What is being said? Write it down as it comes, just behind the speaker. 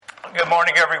Good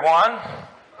morning, everyone.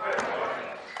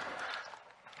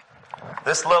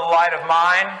 This little light of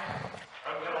mine.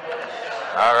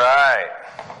 All right.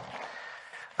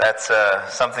 That's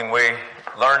something we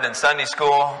learned in Sunday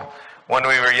school when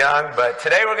we were young. But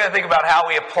today we're going to think about how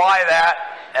we apply that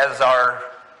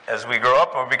as we grow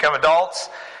up and we become adults.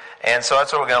 And so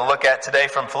that's what we're going to look at today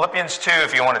from Philippians 2,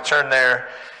 if you want to turn there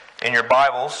in your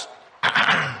Bibles.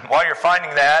 While you're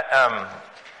finding that,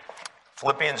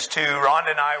 Philippians 2,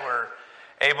 Rhonda and I were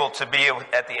able to be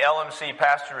at the LMC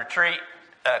Pastor Retreat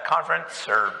conference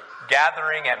or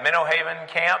gathering at Minnow Haven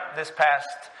Camp this past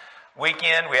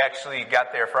weekend. We actually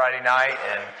got there Friday night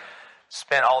and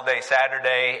spent all day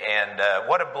Saturday. And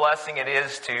what a blessing it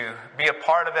is to be a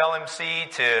part of LMC,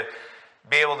 to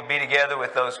be able to be together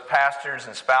with those pastors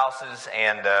and spouses.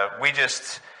 And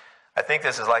I think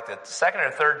this is like the second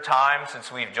or third time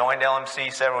since we've joined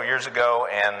LMC several years ago.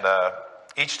 And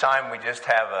each time we just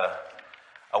have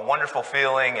a wonderful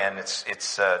feeling, and it's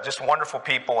just wonderful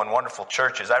people and wonderful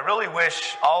churches. I really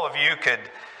wish all of you could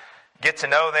get to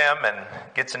know them and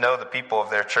get to know the people of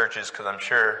their churches, because I'm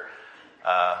sure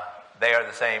they are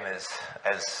the same as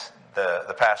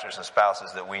the pastors and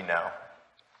spouses that we know.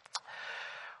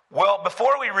 Well,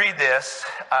 before we read this,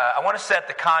 I want to set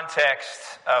the context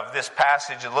of this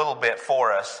passage a little bit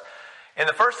for us. In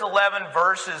the first 11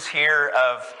 verses here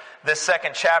of this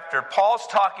second chapter, Paul's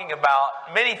talking about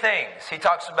many things. He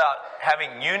talks about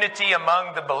having unity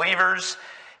among the believers.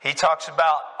 He talks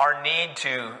about our need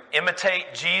to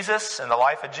imitate Jesus and the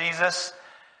life of Jesus.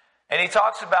 And he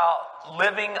talks about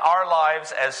living our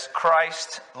lives as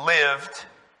Christ lived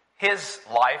his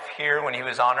life here when he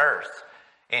was on earth,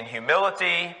 in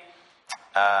humility,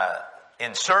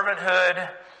 in servanthood,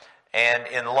 and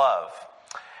in love.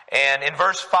 And in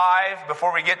verse 5,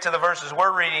 before we get to the verses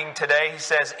we're reading today, he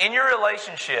says, in your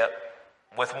relationship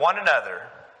with one another,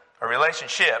 or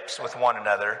relationships with one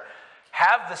another,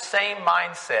 have the same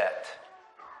mindset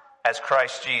as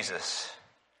Christ Jesus.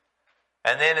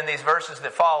 And then in these verses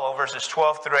that follow, verses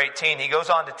 12 through 18, he goes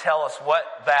on to tell us what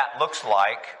that looks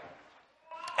like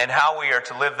and how we are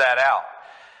to live that out.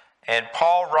 And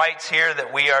Paul writes here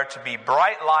that we are to be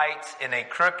bright lights in a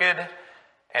crooked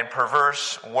and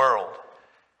perverse world.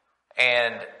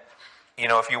 And, you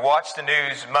know, if you watch the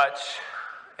news much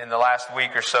in the last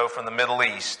week or so from the Middle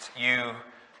East, you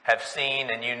have seen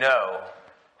and you know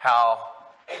how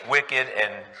wicked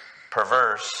and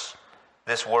perverse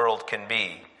this world can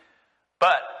be.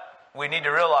 But we need to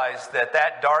realize that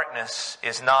that darkness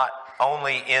is not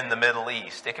only in the Middle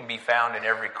East. It can be found in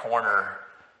every corner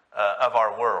of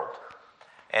our world.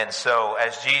 And so,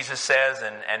 as Jesus says,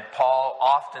 and Paul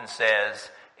often says,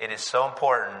 it is so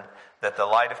important that the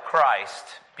light of Christ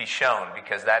be shown,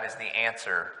 because that is the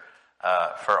answer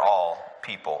for all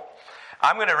people.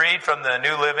 I'm going to read from the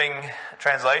New Living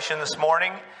Translation this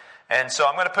morning, and so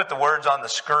I'm going to put the words on the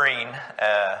screen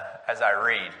as I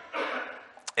read,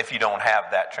 if you don't have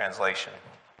that translation.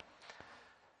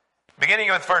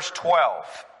 Beginning with verse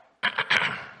 12.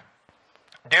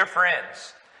 Dear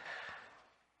friends,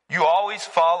 you always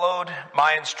followed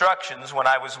my instructions when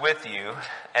I was with you,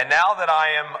 and now that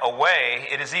I am away,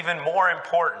 it is even more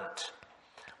important.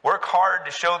 Work hard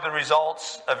to show the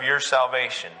results of your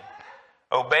salvation,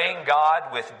 obeying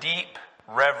God with deep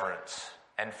reverence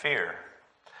and fear.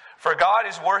 For God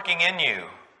is working in you,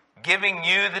 giving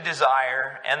you the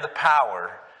desire and the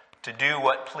power to do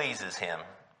what pleases Him.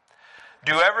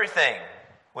 Do everything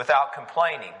without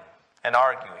complaining and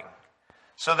arguing,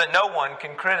 so that no one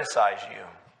can criticize you.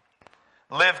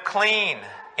 Live clean,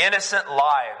 innocent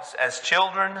lives as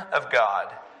children of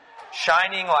God,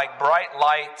 shining like bright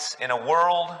lights in a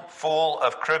world full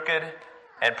of crooked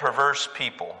and perverse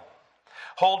people.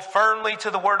 Hold firmly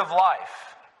to the word of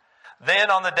life.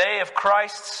 Then on the day of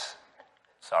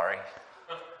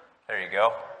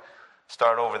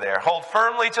Start over there. Hold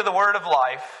firmly to the word of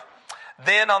life.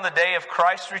 Then on the day of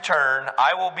Christ's return,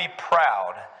 I will be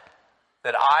proud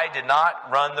that I did not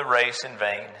run the race in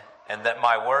vain, and that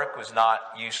my work was not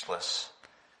useless.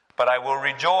 But I will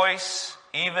rejoice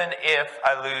even if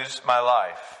I lose my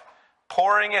life,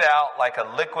 pouring it out like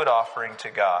a liquid offering to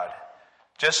God,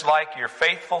 just like your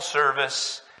faithful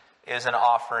service is an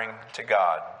offering to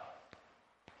God.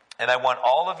 And I want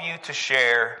all of you to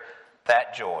share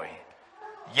that joy.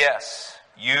 Yes,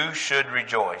 you should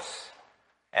rejoice,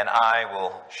 and I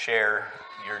will share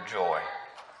your joy.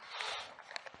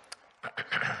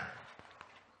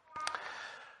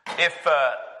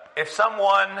 If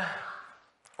someone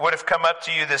would have come up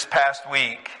to you this past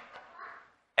week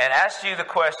and asked you the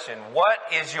question, what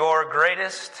is your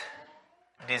greatest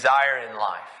desire in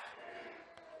life?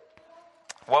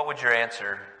 What would your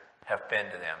answer have been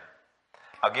to them?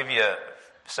 I'll give you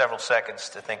several seconds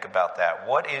to think about that.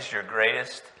 What is your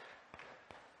greatest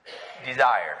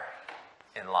desire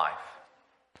in life?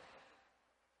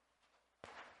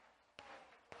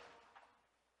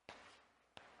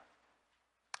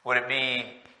 Would it be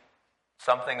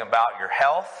something about your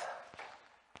health?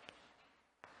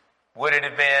 Would it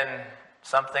have been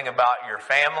something about your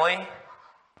family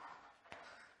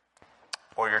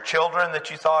or your children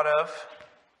that you thought of?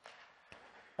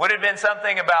 Would it have been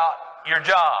something about your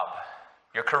job,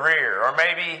 your career, or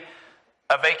maybe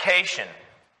a vacation,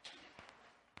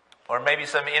 or maybe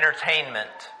some entertainment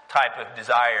type of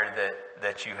desire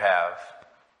that you have?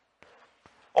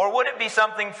 Or would it be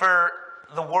something for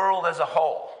the world as a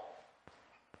whole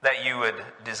that you would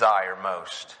desire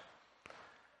most?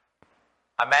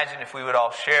 I imagine if we would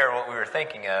all share what we were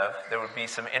thinking of, there would be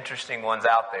some interesting ones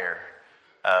out there,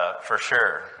 for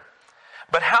sure.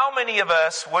 But how many of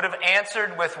us would have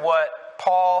answered with what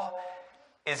Paul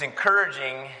is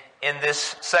encouraging in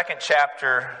this second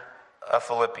chapter of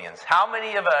Philippians? How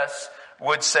many of us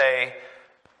would say,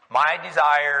 my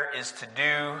desire is to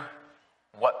do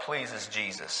what pleases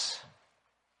Jesus?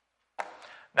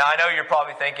 Now, I know you're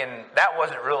probably thinking, that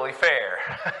wasn't really fair.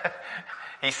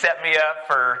 He set me up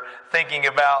for thinking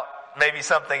about maybe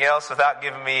something else without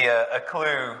giving me a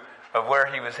clue of where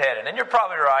he was headed. And you're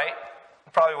probably right.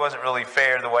 It probably wasn't really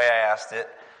fair the way I asked it,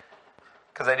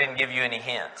 because I didn't give you any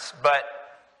hints.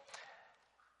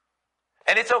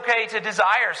 And it's okay to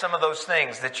desire some of those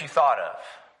things that you thought of.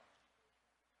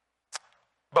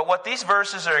 But what these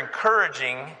verses are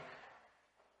encouraging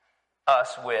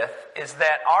us with is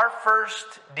that our first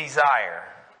desire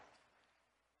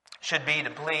should be to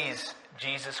please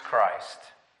Jesus Christ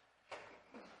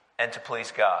and to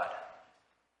please God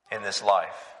in this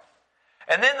life.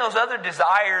 And then those other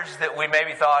desires that we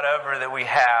maybe thought of or that we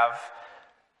have,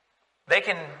 they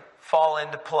can fall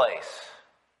into place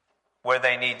where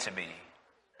they need to be.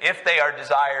 If they are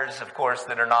desires, of course,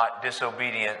 that are not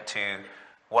disobedient to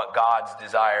what God's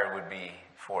desire would be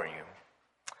for you.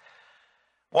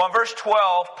 Well, in verse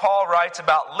 12, Paul writes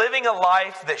about living a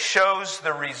life that shows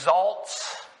the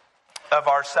results of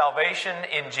our salvation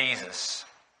in Jesus.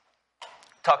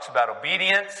 Talks about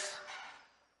obedience,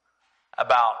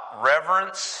 about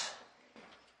reverence,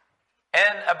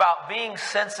 and about being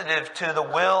sensitive to the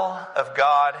will of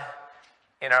God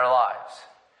in our lives.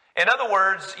 In other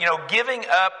words, giving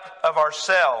up of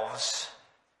ourselves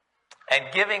and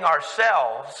giving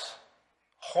ourselves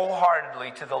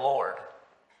wholeheartedly to the Lord.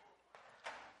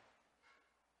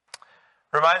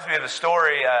 Reminds me of a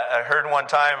story I heard one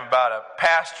time about a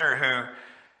pastor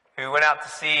who went out to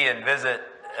see and visit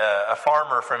a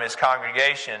farmer from his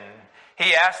congregation.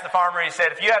 He asked the farmer, he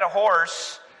said, if you had a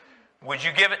horse, would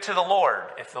you give it to the Lord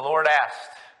if the Lord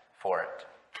asked for it?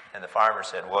 And the farmer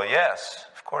said, well, yes,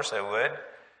 of course I would.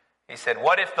 He said,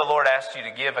 what if the Lord asked you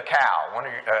to give a cow,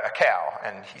 a cow?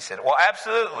 And he said, well,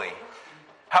 absolutely.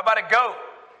 How about a goat?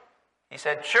 He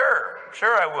said, sure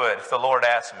I would if the Lord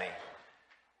asked me.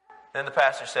 Then the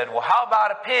pastor said, well, how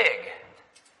about a pig?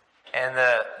 And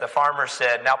the farmer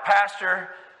said, now, pastor,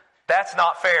 that's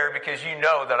not fair because you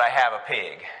know that I have a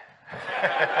pig.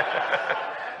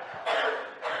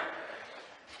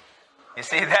 You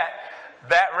see,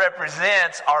 that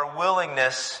represents our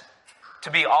willingness to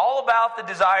be all about the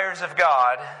desires of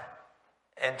God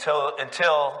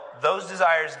until those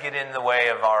desires get in the way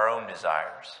of our own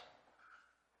desires.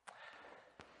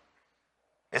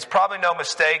 It's probably no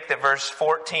mistake that verse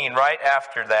 14, right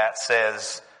after that,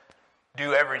 says,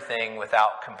 do everything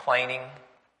without complaining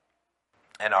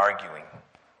and arguing.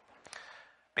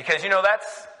 Because,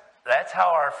 that's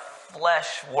how our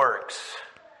flesh works.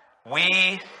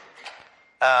 We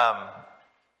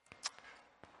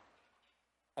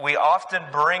often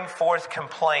bring forth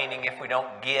complaining if we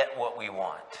don't get what we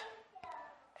want.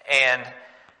 And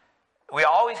we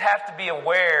always have to be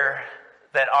aware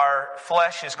that our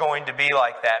flesh is going to be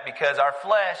like that, because our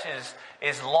flesh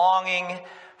is longing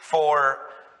for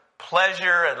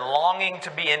pleasure and longing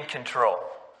to be in control,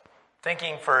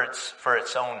 thinking for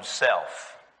its own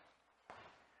self.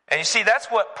 And you see, that's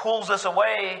what pulls us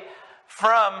away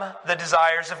from the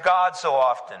desires of God so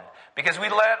often, because we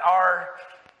let our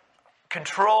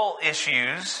control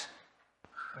issues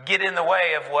get in the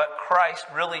way of what Christ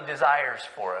really desires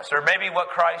for us, or maybe what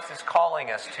Christ is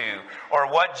calling us to, or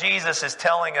what Jesus is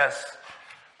telling us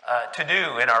to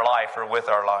do in our life or with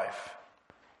our life.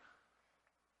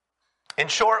 In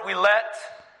short, we let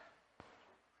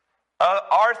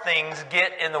our things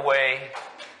get in the way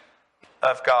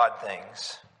of God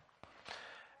things.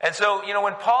 And so,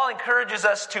 when Paul encourages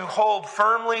us to hold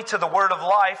firmly to the word of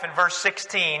life in verse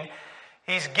 16,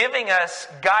 he's giving us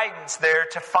guidance there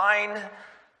to find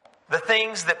the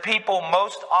things that people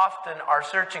most often are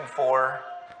searching for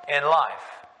in life.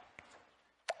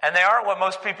 And they aren't what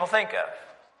most people think of.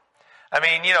 I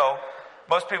mean,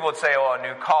 most people would say, a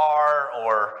new car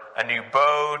or a new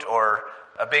boat or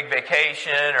a big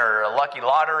vacation or a lucky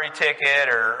lottery ticket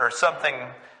or something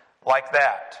like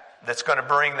that that's going to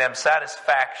bring them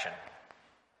satisfaction.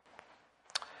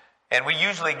 And we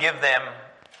usually give them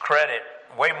credit,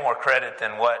 way more credit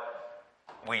than what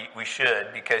we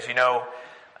should, because,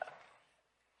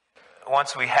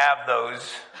 once we have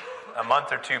those, a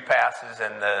month or two passes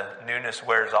and the newness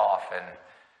wears off and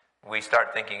we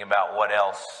start thinking about what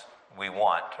else we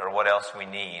want or what else we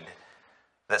need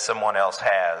that someone else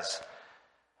has.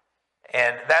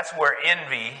 And that's where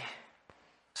envy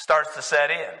starts to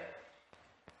set in.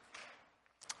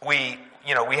 We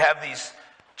have these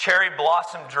cherry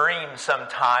blossom dreams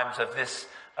sometimes of this,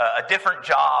 a different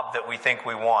job that we think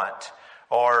we want,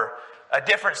 or a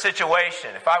different situation.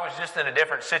 If I was just in a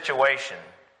different situation,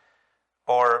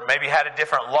 or maybe had a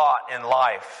different lot in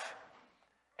life.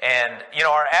 And,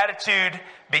 our attitude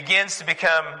begins to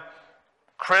become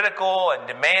critical and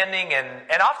demanding,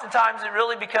 and oftentimes it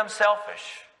really becomes selfish.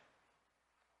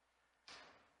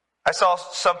 I saw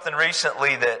something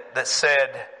recently that said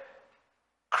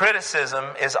criticism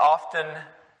is often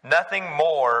nothing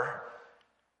more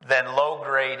than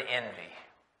low-grade envy.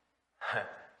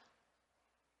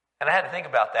 And I had to think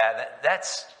about that.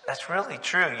 That's really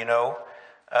true,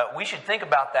 We should think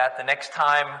about that the next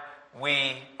time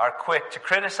we are quick to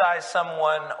criticize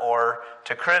someone or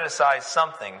to criticize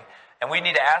something. And we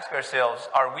need to ask ourselves,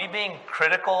 are we being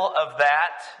critical of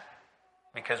that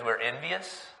because we're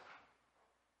envious?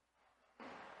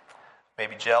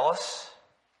 Maybe jealous?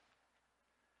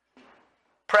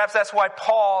 Perhaps that's why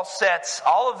Paul sets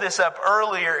all of this up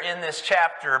earlier in this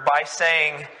chapter by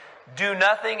saying, do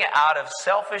nothing out of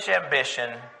selfish ambition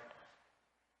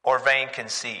or vain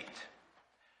conceit.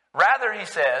 Rather, he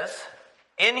says,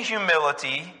 in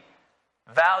humility,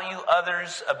 value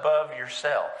others above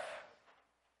yourself.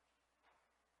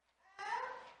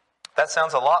 That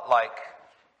sounds a lot like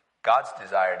God's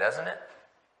desire, doesn't it?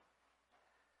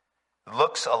 It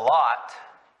looks a lot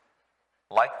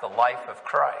like the life of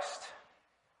Christ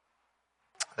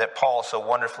that Paul so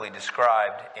wonderfully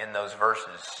described in those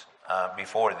verses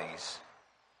before these.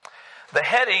 The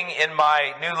heading in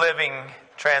my New Living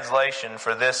Translation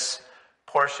for this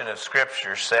portion of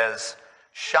Scripture says,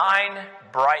 "Shine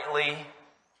brightly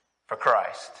for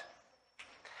Christ."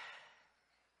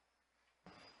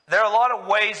 There are a lot of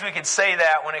ways we could say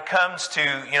that when it comes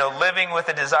to, living with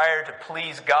a desire to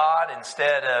please God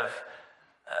instead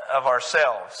of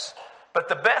ourselves. But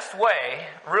the best way,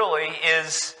 really,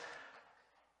 is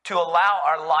to allow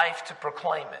our life to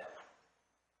proclaim it.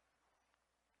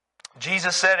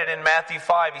 Jesus said it in Matthew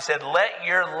 5. He said, "Let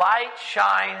your light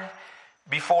shine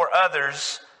before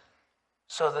others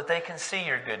so that they can see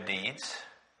your good deeds,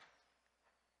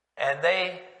 and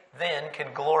they then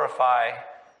can glorify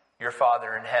your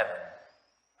Father in heaven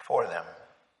for them."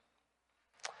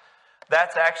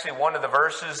 That's actually one of the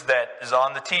verses that is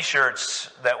on the t-shirts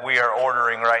that we are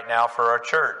ordering right now for our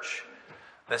church.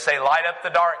 They say, "Light up the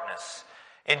darkness."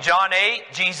 In John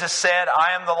 8, Jesus said,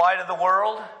 "I am the light of the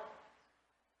world."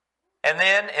 And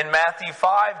then in Matthew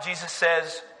 5, Jesus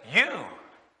says, "You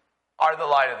are the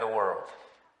light of the world."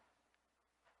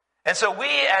 And so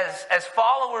we, as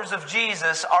followers of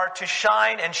Jesus, are to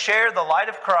shine and share the light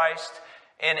of Christ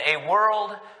in a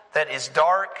world that is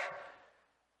dark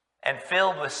and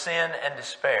filled with sin and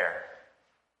despair.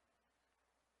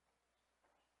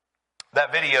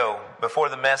 That video before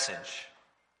the message,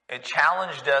 it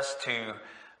challenged us to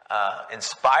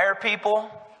inspire people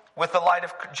with the light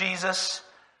of Jesus.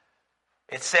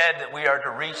 It said that we are to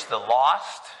reach the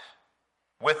lost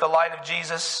with the light of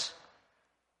Jesus,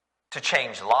 to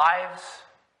change lives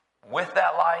with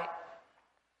that light,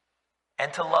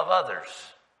 and to love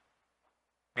others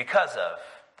because of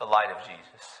the light of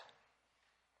Jesus.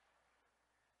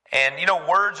 And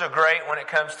words are great when it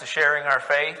comes to sharing our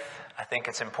faith. I think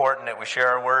it's important that we share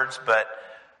our words, but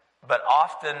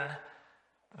often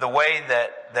the way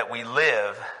that we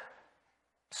live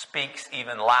speaks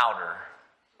even louder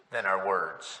than our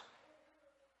words.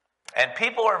 And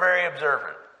people are very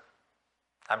observant.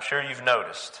 I'm sure you've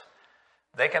noticed.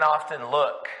 They can often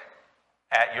look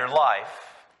at your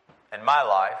life and my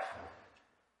life,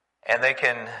 and they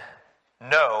can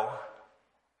know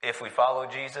if we follow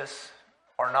Jesus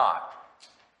or not.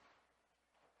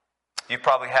 You've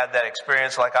probably had that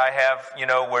experience like I have,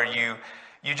 where you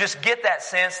just get that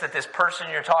sense that this person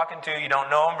you're talking to, you don't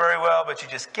know them very well, but you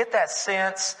just get that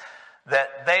sense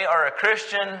that they are a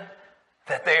Christian,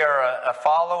 that they are a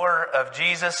follower of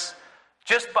Jesus,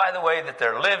 just by the way that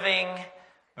they're living,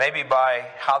 maybe by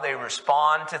how they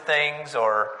respond to things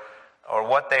or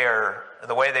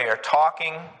the way they are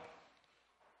talking.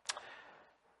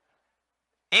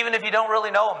 Even if you don't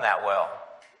really know them that well,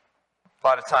 a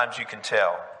lot of times you can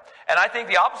tell. And I think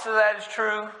the opposite of that is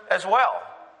true as well.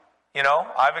 You know,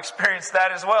 I've experienced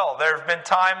that as well. There have been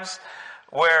times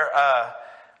where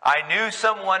I knew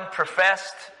someone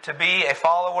professed to be a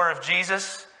follower of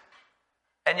Jesus,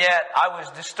 and yet I was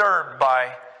disturbed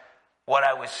by what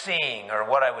I was seeing or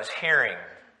what I was hearing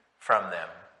from them.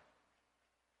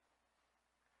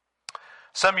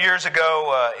 Some years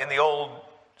ago, in the old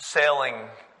sailing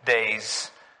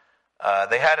days,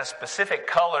 they had a specific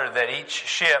color that each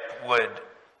ship would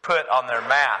put on their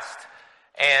mast.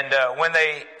 And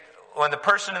when the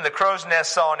person in the crow's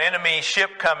nest saw an enemy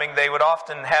ship coming, they would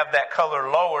often have that color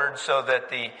lowered so that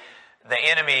the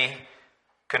enemy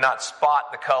could not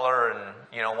spot the color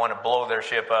and, want to blow their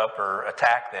ship up or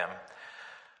attack them.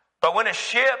 But when a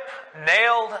ship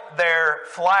nailed their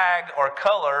flag or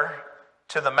color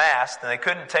to the mast and they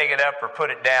couldn't take it up or put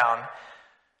it down,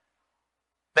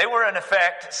 they were in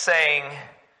effect saying,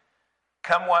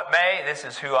 "Come what may, this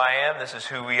is who I am, this is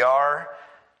who we are,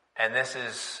 and this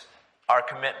is our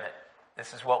commitment.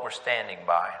 This is what we're standing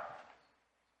by."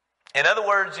 In other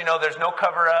words, there's no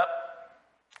cover up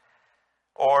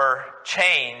or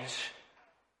change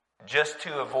just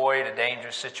to avoid a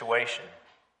dangerous situation.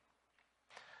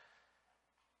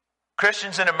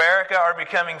 Christians in America are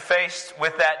becoming faced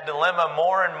with that dilemma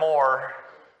more and more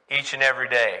each and every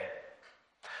day.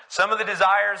 Some of the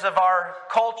desires of our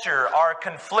culture are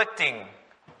conflicting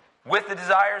with the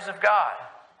desires of God.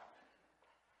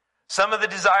 Some of the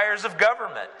desires of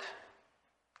government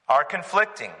are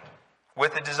conflicting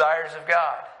with the desires of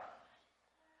God.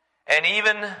 And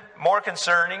even more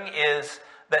concerning is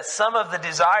that some of the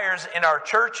desires in our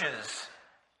churches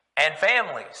and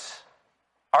families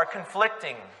are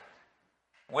conflicting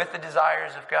with the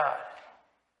desires of God.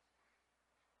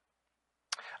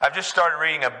 I've just started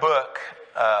reading a book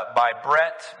by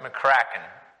Brett McCracken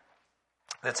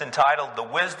that's entitled The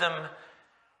Wisdom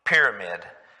Pyramid.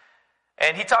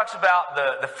 And he talks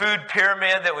about the food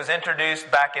pyramid that was introduced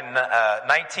back in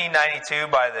 1992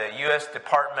 by the U.S.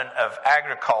 Department of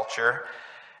Agriculture.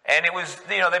 And it was,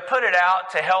 they put it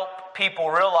out to help people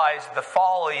realize the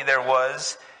folly there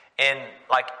was in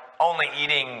only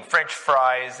eating French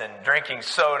fries and drinking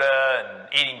soda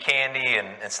and eating candy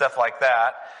and stuff like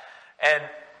that. And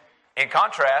in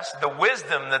contrast, the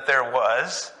wisdom that there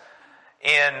was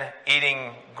in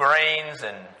eating grains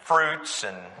and fruits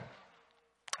and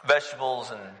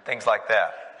vegetables and things like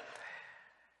that.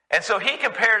 And so he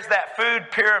compares that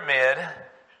food pyramid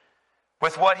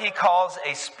with what he calls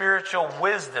a spiritual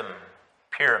wisdom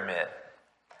pyramid.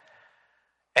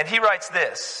 And he writes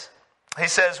this. He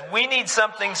says, "We need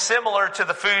something similar to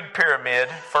the food pyramid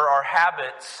for our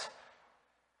habits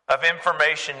of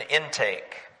information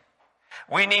intake.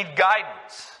 We need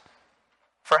guidance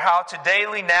for how to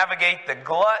daily navigate the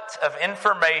glut of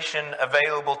information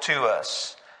available to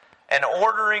us, an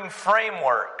ordering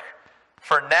framework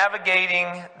for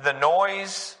navigating the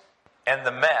noise and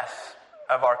the mess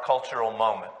of our cultural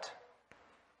moment."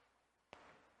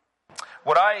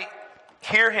 What I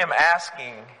hear him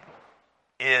asking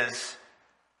is,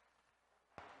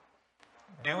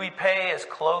 do we pay as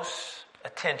close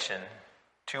attention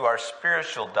to our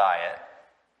spiritual diet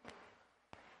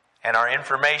and our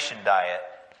information diet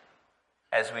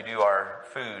as we do our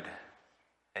food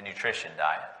and nutrition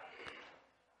diet?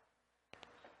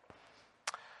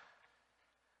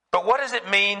 But what does it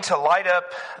mean to light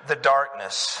up the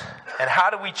darkness? And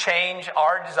how do we change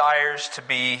our desires to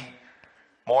be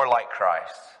more like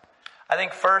Christ? I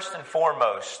think first and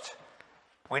foremost,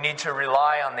 we need to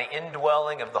rely on the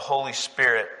indwelling of the Holy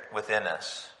Spirit within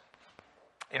us.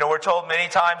 We're told many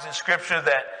times in Scripture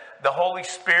that the Holy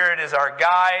Spirit is our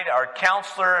guide, our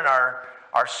counselor, and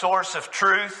our source of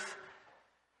truth.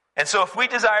 And so if we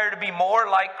desire to be more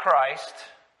like Christ,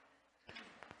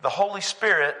 the Holy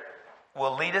Spirit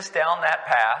will lead us down that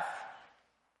path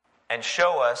and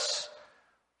show us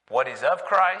what is of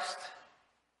Christ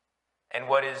and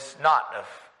what is not of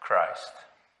Christ.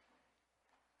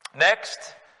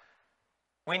 Next,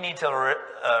 we need to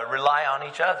rely on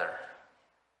each other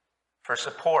for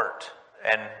support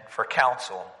and for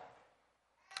counsel.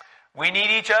 We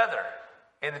need each other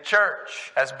in the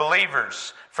church as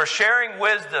believers for sharing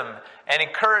wisdom and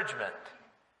encouragement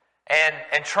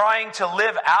and trying to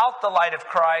live out the light of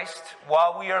Christ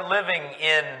while we are living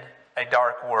in a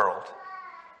dark world.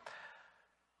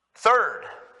 Third,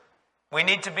 we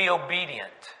need to be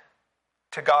obedient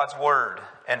to God's word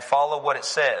and follow what it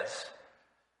says.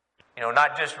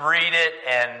 not just read it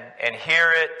and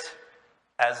hear it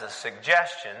as a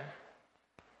suggestion,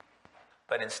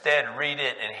 but instead read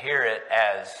it and hear it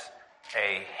as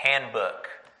a handbook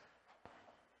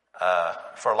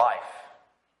for life.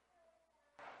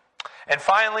 And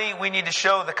finally, we need to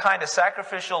show the kind of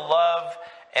sacrificial love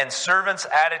and servant's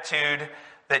attitude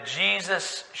that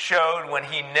Jesus showed when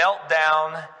he knelt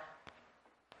down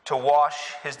to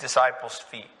wash his disciples'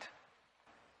 feet.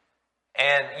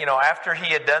 And, after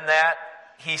he had done that,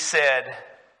 he said,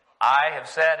 I have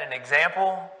set an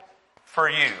example for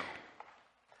you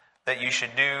that you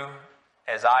should do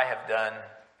as I have done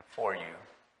for you.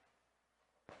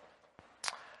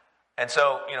 And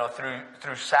so,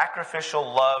 through sacrificial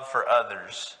love for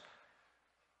others,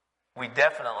 we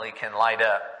definitely can light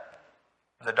up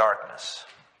the darkness.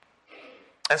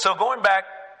 And so going back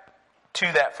to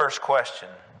that first question,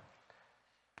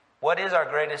 what is our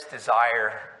greatest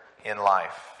desire in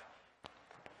life?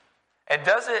 And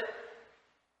does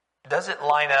it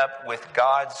line up with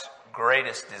God's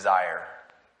greatest desire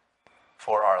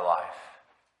for our life?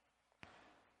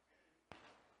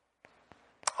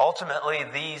 Ultimately,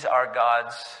 these are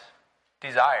God's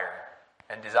desire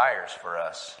and desires for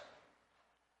us.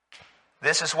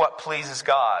 This is what pleases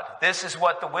God. This is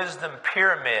what the wisdom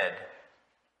pyramid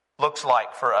looks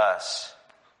like for us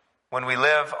when we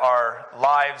live our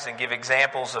lives and give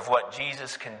examples of what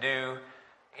Jesus can do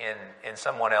in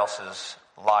someone else's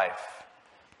life.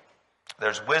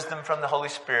 There's wisdom from the Holy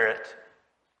Spirit.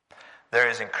 There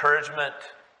is encouragement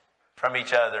from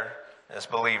each other as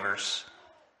believers.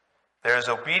 There is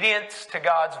obedience to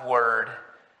God's word.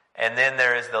 And then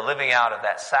there is the living out of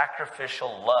that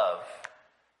sacrificial love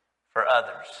for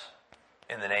others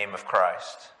in the name of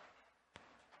Christ.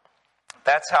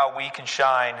 That's how we can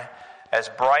shine as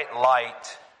bright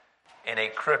light in a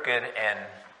crooked and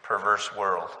perverse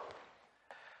world.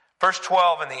 Verse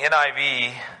 12 in the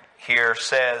NIV here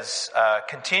says,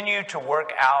 continue to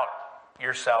work out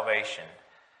your salvation.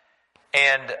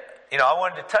 And, I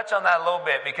wanted to touch on that a little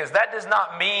bit because that does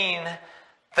not mean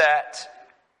that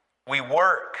we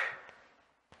work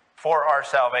for our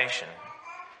salvation.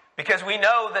 Because we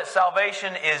know that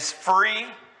salvation is free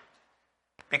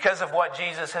because of what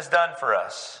Jesus has done for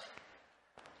us.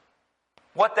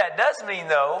 What that does mean,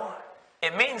 though,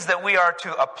 it means that we are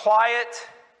to apply it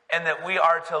and that we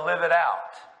are to live it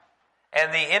out.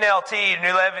 And the NLT,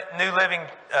 New Living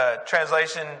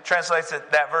Translation, translates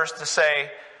that verse to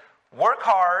say, work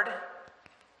hard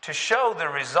to show the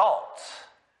results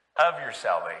of your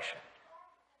salvation.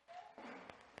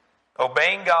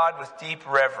 Obeying God with deep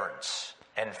reverence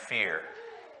and fear.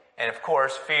 And of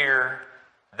course, fear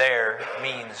there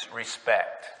means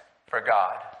respect for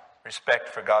God. Respect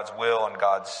for God's will and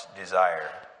God's desire.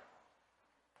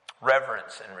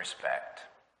 Reverence and respect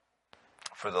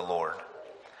for the Lord.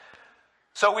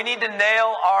 So we need to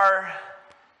nail our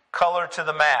color to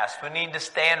the mast. We need to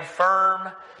stand firm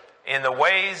in the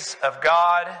ways of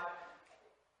God,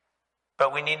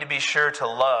 but we need to be sure to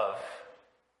love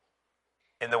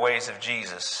in the ways of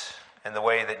Jesus, in the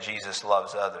way that Jesus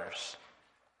loves others.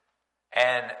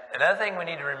 And another thing we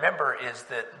need to remember is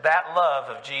that love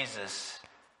of Jesus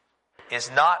is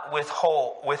not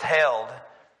withheld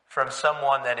from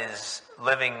someone that is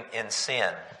living in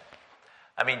sin.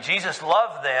 I mean, Jesus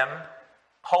loved them,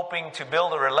 hoping to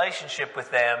build a relationship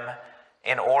with them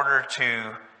in order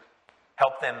to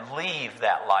help them leave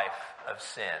that life of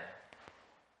sin.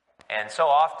 And so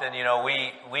often,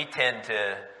 we tend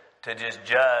to just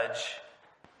judge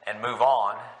and move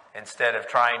on instead of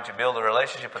trying to build a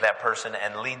relationship with that person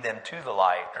and lead them to the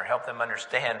light or help them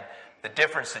understand the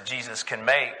difference that Jesus can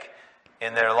make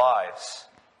in their lives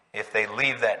if they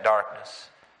leave that darkness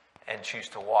and choose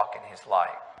to walk in his light.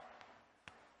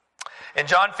 In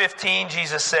John 15,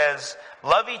 Jesus says,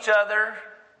 love each other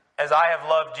as I have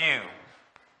loved you.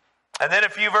 And then a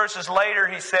few verses later,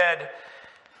 he said,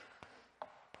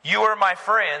 you are my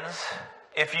friends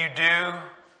if you do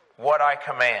what I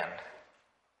command.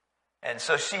 And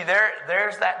so see,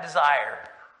 there's that desire,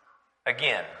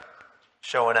 again,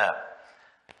 showing up.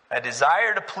 A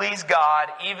desire to please God,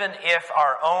 even if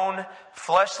our own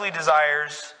fleshly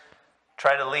desires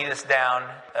try to lead us down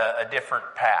a different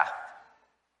path.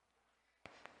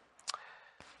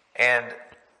 And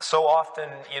so often,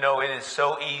 it is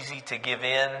so easy to give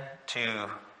in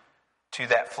to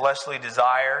that fleshly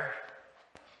desire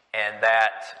and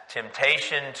that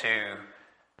temptation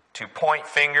to point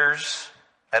fingers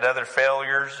at other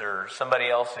failures or somebody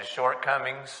else's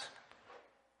shortcomings.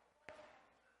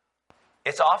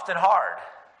 It's often hard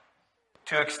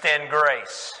to extend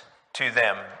grace to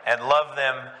them and love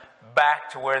them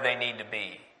back to where they need to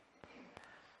be.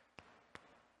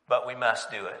 But we must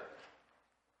do it.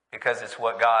 because it's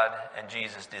what God and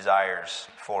Jesus desires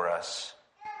for us.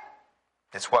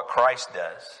 It's what Christ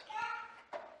does.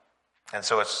 And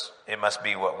so it must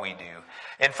be what we do.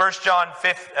 In 1 John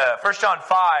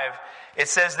 5, it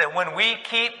says that when we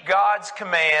keep God's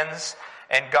commands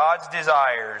and God's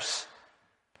desires,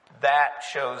 that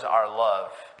shows our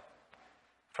love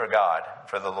for God,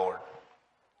 for the Lord.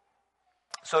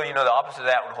 So, the opposite of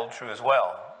that would hold true as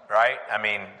well, right? I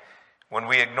mean, when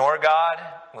we ignore God,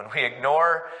 when we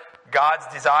ignore God's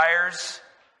desires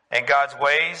and God's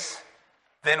ways,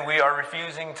 then we are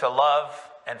refusing to love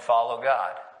and follow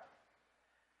God.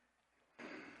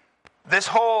 This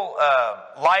whole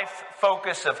life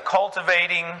focus of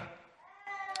cultivating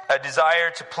a desire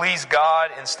to please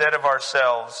God instead of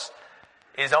ourselves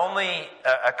is only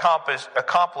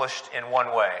accomplished in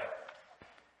one way.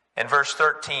 And verse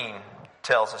 13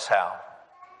 tells us how.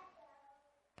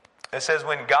 It says,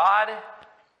 when God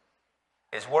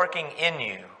is working in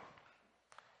you,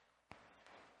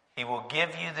 He will give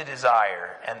you the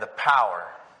desire and the power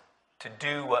to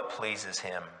do what pleases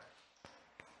Him.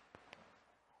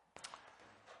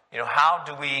 How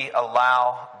do we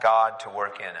allow God to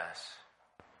work in us?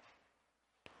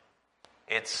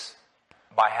 It's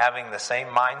by having the same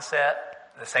mindset,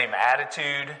 the same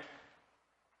attitude,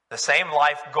 the same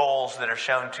life goals that are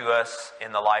shown to us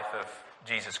in the life of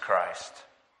Jesus Christ.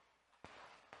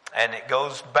 And it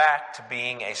goes back to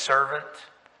being a servant,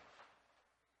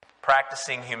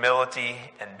 practicing humility,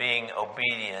 and being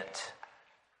obedient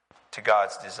to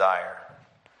God's desire.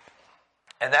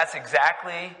 And that's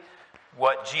exactly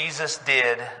what Jesus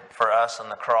did for us on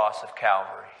the cross of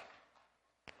Calvary.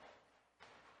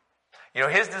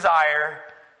 His desire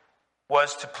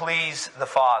was to please the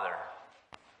Father.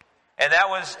 And that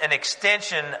was an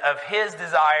extension of His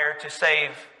desire to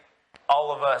save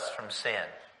all of us from sin,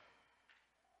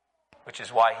 which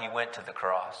is why He went to the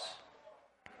cross.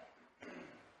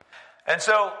 And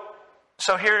so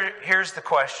here's the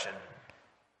question.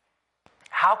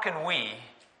 How can we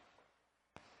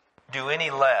do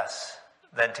any less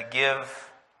than to give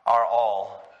our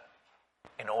all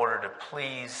in order to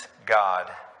please God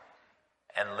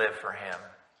and live for Him?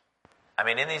 I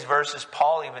mean, in these verses,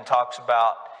 Paul even talks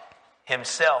about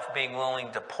himself being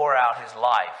willing to pour out his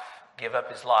life, give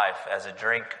up his life as a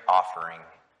drink offering,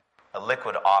 a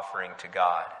liquid offering to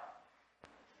God.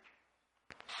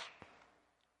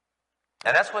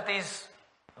 And that's what these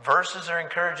verses are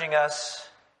encouraging us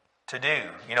to do.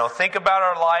 Think about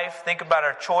our life, think about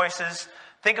our choices,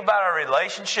 think about our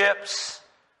relationships,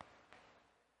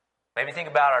 maybe think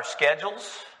about our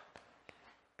schedules,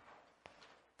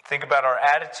 think about our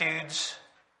attitudes,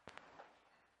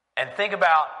 and think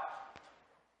about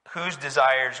whose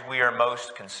desires we are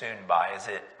most consumed by. Is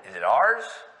it ours?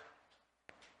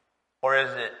 Or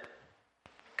is it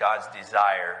God's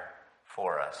desire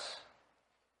for us?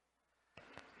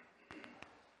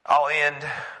 I'll end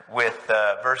with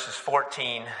verses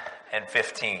 14 and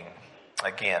 15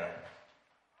 again.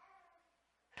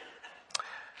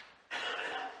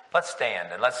 Let's stand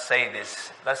and let's say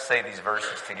these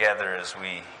verses together as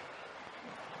we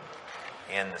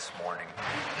end this morning.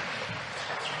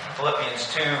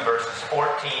 Philippians 2, verses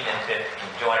 14 and 15.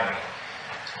 Join me.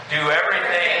 Do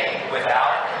everything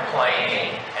without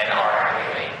complaining and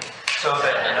arguing, so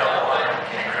that no one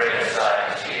can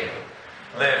criticize you.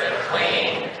 Live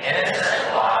clean,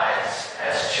 innocent lives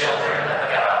as children of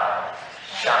God,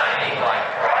 shining like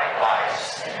bright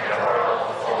lights in a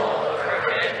world full of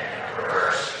crooked and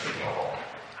perverse people.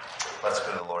 Let's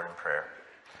go to the Lord in prayer.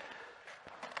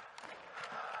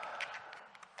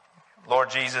 Lord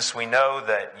Jesus, we know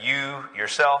that you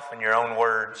yourself in your own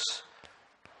words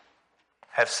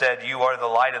have said you are the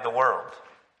light of the world.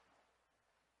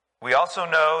 We also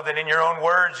know that in your own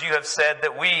words you have said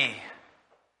that we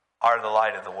are the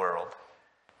light of the world.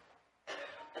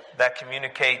 That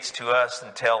communicates to us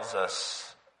and tells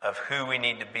us of who we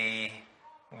need to be,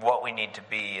 what we need to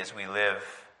be as we live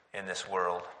in this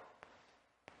world.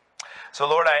 So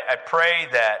Lord, I pray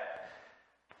that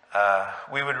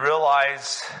we would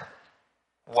realize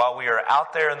while we are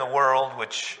out there in the world,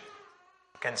 which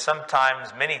can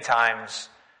sometimes, many times,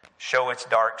 show its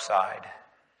dark side,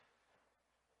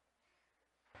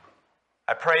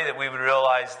 I pray that we would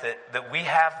realize that we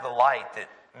have the light that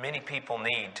many people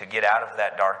need to get out of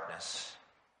that darkness.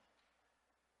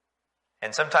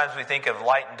 And sometimes we think of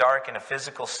light and dark in a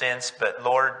physical sense, but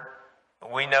Lord,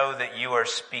 we know that you are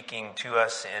speaking to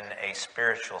us in a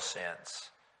spiritual sense.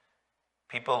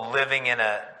 People living in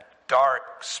a dark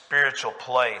spiritual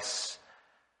place,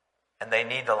 and they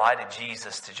need the light of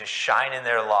Jesus to just shine in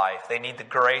their life. They need the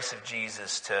grace of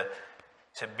Jesus to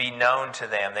be known to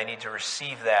them. They need to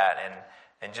receive that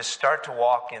and just start to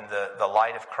walk in the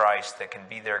light of Christ that can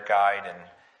be their guide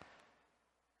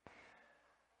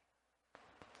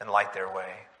and light their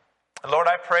way. And Lord,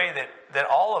 I pray that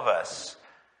all of us,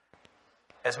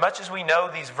 as much as we know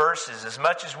these verses, as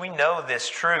much as we know this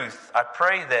truth, I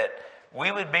pray that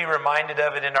we would be reminded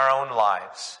of it in our own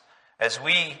lives. As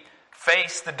we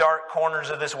face the dark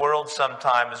corners of this world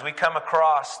sometime, as we come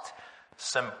across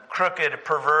some crooked,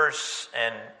 perverse,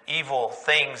 and evil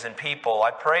things and people, I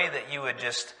pray that you would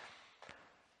just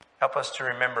help us to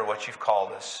remember what you've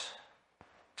called us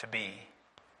to be.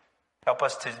 Help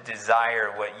us to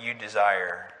desire what you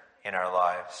desire in our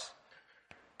lives.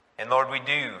 And Lord, we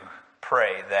do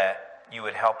pray that you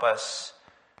would help us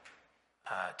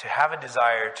to have a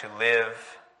desire to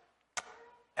live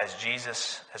as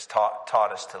Jesus has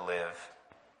taught us to live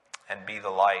and be the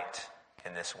light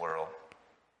in this world.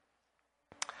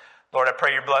 Lord, I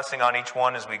pray your blessing on each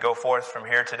one as we go forth from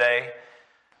here today.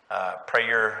 Pray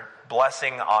your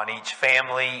blessing on each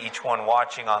family, each one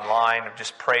watching online.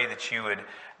 Just pray that you would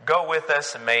go with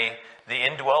us, and may the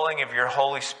indwelling of your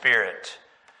Holy Spirit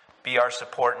be our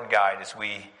support and guide as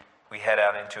we head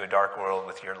out into a dark world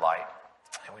with your light.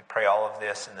 And we pray all of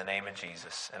this in the name of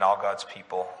Jesus. And all God's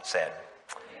people said,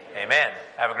 Amen.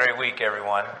 Have a great week,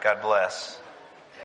 everyone. God bless.